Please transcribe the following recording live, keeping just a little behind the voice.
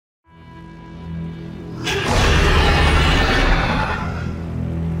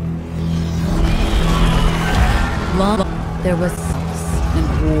there was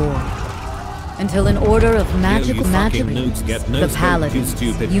and war. Until an order of magical beings, the paladins,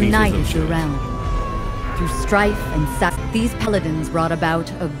 united the realm. Through strife and these paladins brought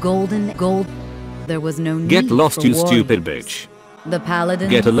about a golden gold. There was no need Get lost, for you warriors. stupid bitch. The paladins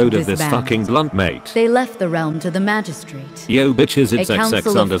Get a load of this disbanded. fucking blunt, mate. They left the realm to the magistrate. Yo bitches, it's A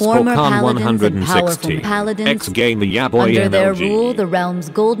council of XX former Khan paladins and 160. powerful paladins. X gamer ya boy Under their MLG. rule, the realm's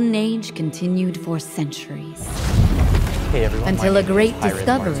golden age continued for centuries. Hey everyone, Until my a name great is Tyrant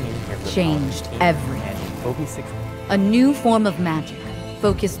discovery Martin, here for the changed Knowledge Team, everything. and OP6. A new form of magic,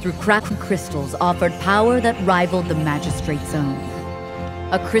 focused through cracked crystals, offered power that rivaled the magistrate's own.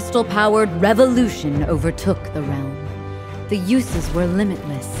 A crystal-powered revolution overtook the realm. The uses were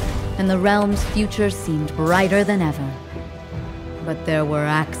limitless, and the realm's future seemed brighter than ever. But there were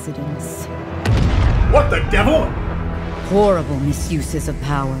accidents. What the devil? Horrible misuses of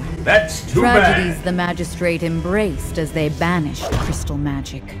power. That's too Tragedies bad. the magistrate embraced as they banished crystal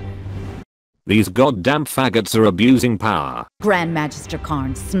magic. These goddamn faggots are abusing power. Grand Magister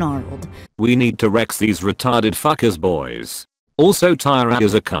Karn snarled. We need to Rex these retarded fuckers, boys. Also, Tyra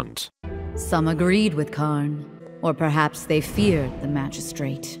is a cunt. Some agreed with Karn, or perhaps they feared the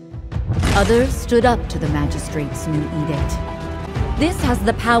magistrate. Others stood up to the magistrate's new edict. This has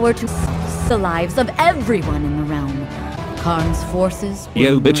the power to the lives of everyone in the realm. Karn's forces were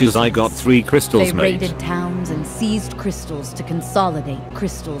Yo bitches, I merciless. got 3 crystals, They mate. raided towns and seized crystals to consolidate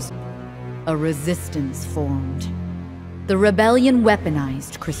crystals. A resistance formed. The rebellion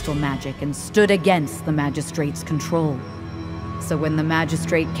weaponized crystal magic and stood against the magistrate's control. So when the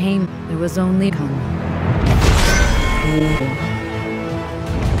magistrate came, there was only war.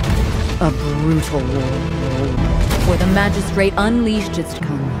 A brutal war, where the magistrate unleashed its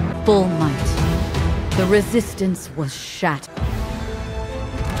full might. The resistance was shattered.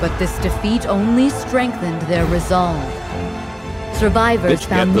 But this defeat only strengthened their resolve. Survivors Bitch,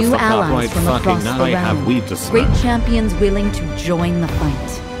 found get the new fuck up allies right from fucking across now, the I have realm. weed to Great smoke. champions willing to join the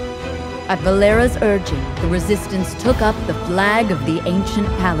fight. At Valera's urging, the resistance took up the flag of the ancient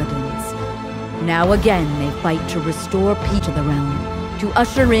paladins. Now again they fight to restore peace to the realm, to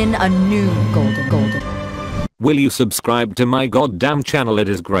usher in a new golden. Will you subscribe to my goddamn channel? It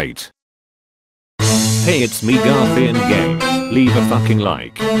is great. Hey, it's me, Garthean Game. Leave a fucking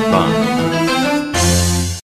like. Bye.